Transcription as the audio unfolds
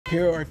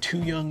Here are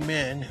two young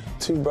men,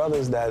 two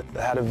brothers that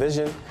had a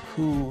vision,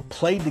 who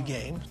played the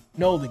game,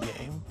 know the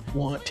game,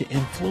 want to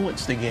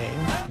influence the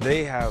game.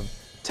 They have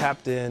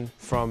tapped in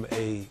from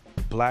a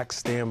Black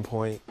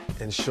standpoint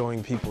and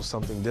showing people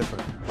something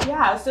different.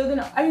 Yeah, so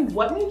then, I mean,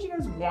 what made you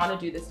guys want to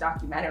do this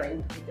documentary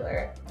in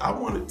particular? I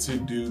wanted to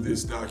do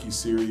this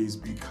docu-series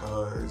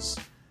because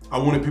I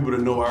wanted people to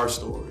know our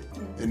story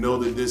and know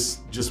that this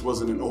just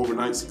wasn't an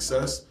overnight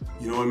success.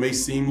 You know, it may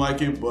seem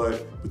like it,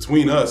 but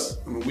between us,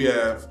 I mean, we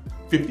have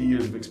 50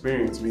 years of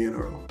experience, me and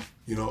Earl.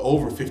 You know,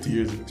 over 50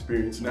 years of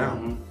experience now.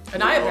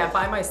 And I have that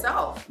by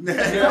myself.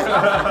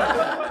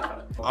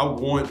 I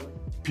want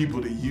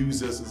people to use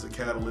this as a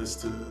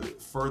catalyst to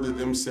further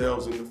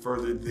themselves and to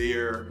further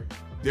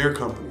their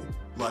company.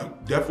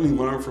 Like, definitely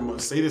learn from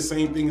us. Say the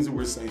same things that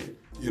we're saying.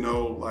 You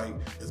know, like,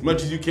 as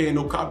much as you can,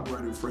 no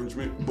copyright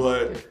infringement,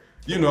 but,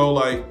 you know,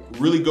 like,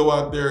 really go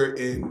out there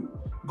and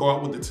go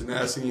out with the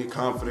tenacity and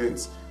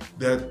confidence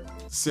that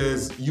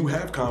says you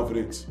have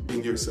confidence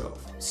in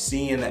yourself.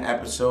 Seeing the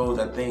episodes,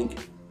 I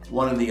think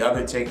one of the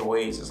other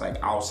takeaways is like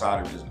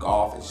outside of just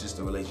golf, it's just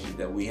the relationship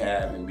that we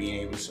have and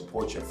being able to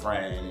support your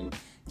friend and,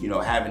 you know,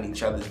 having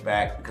each other's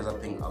back, because I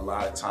think a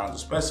lot of times,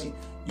 especially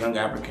young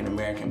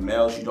African-American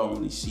males, you don't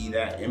really see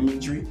that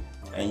imagery.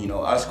 And, you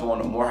know, us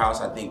going to Morehouse,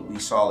 I think we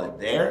saw it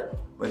there,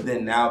 but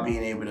then now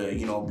being able to,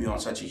 you know, be on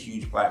such a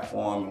huge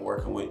platform and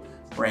working with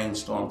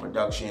Brainstorm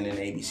Production and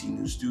ABC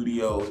News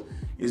Studios,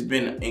 it's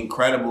been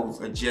incredible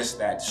for just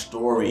that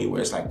story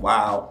where it's like,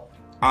 wow,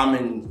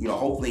 I'm you know,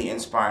 hopefully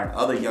inspiring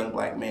other young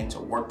Black men to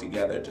work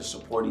together to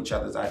support each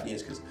other's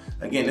ideas. Because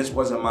again, this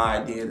wasn't my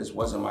idea, this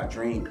wasn't my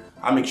dream.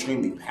 I'm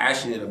extremely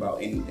passionate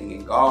about anything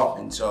in golf,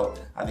 and so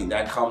I think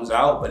that comes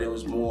out, but it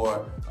was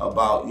more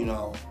about, you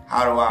know,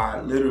 how do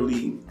I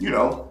literally, you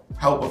know,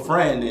 help a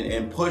friend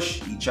and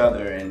push each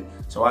other. And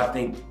so I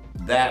think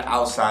that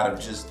outside of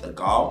just the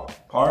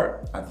golf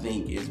part, I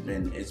think it's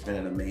been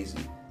an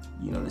amazing,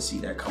 you know, to see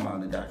that come out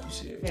in the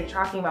docu-series. You're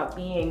talking about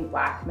being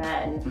Black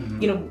men,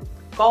 you know,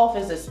 golf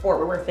is a sport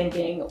where we're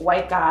thinking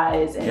white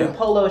guys in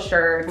polo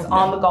shirts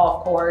on the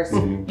golf course,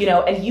 you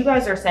know, and you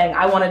guys are saying,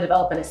 I want to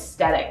develop an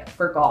aesthetic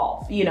for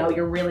golf. You know,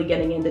 you're really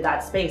getting into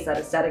that space, that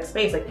aesthetic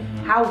space. Like,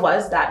 how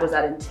was that? Was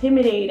that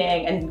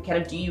intimidating? And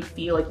kind of, do you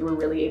feel like you were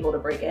really able to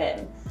break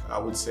in? I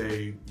would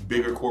say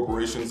bigger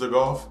corporations of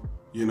golf,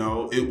 you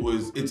know,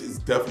 it's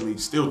definitely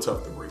still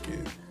tough to break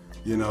in.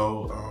 You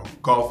know,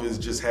 golf has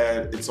just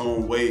had its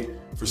own way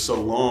for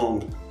so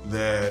long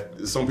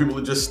that some people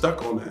are just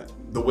stuck on that.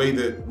 The way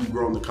that we've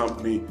grown the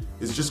company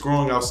is just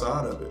growing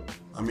outside of it.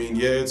 I mean,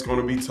 yeah, it's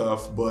gonna be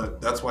tough, but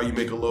that's why you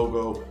make a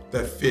logo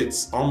that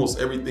fits almost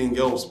everything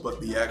else but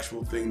the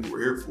actual thing that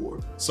we're here for.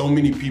 So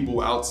many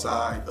people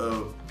outside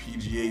of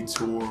PGA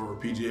Tour or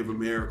PGA of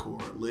America or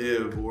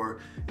LIV or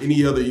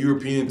any other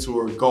European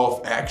tour,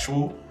 golf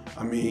actual,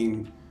 I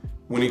mean,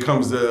 when it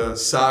comes to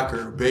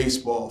soccer,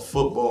 baseball,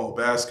 football,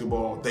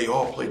 basketball, they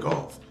all play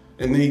golf.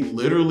 And they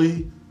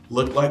literally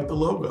look like the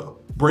logo.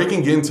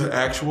 Breaking into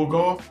actual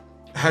golf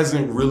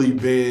hasn't really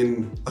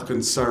been a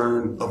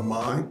concern of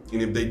mine.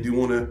 And if they do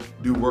want to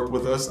do work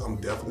with us, I'm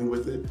definitely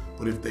with it.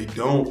 But if they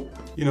don't,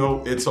 you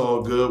know, it's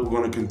all good. We're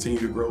going to continue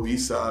to grow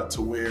Eastside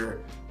to where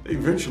they're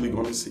eventually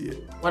going to see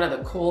it. One of the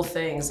cool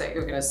things that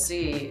you're going to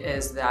see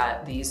is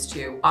that these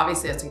two,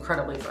 obviously it's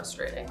incredibly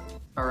frustrating,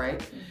 all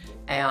right?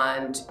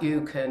 And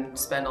you can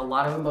spend a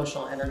lot of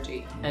emotional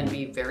energy and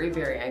be very,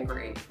 very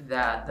angry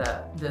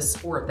that the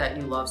sport that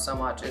you love so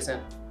much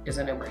isn't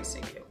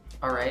embracing you,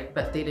 all right?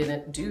 But they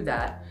didn't do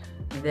that.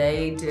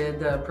 They did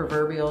the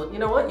proverbial, you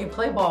know what, you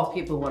play ball with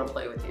people who want to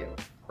play with you,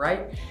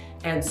 right?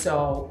 And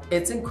so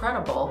it's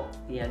incredible.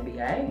 The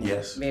NBA,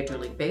 yes, Major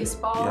League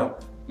Baseball,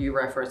 you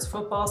reference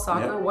football,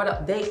 soccer,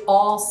 what they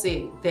all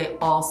see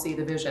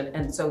the vision.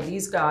 And so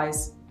these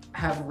guys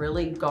have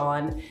really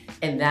gone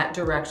in that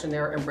direction.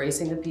 They're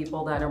embracing the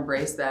people that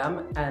embrace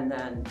them, and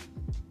then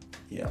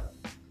we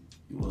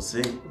will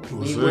see.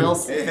 We will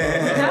see.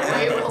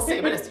 We will see.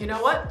 But it's, you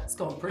know what? It's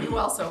going pretty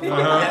well so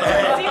far.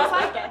 It seems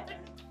like it.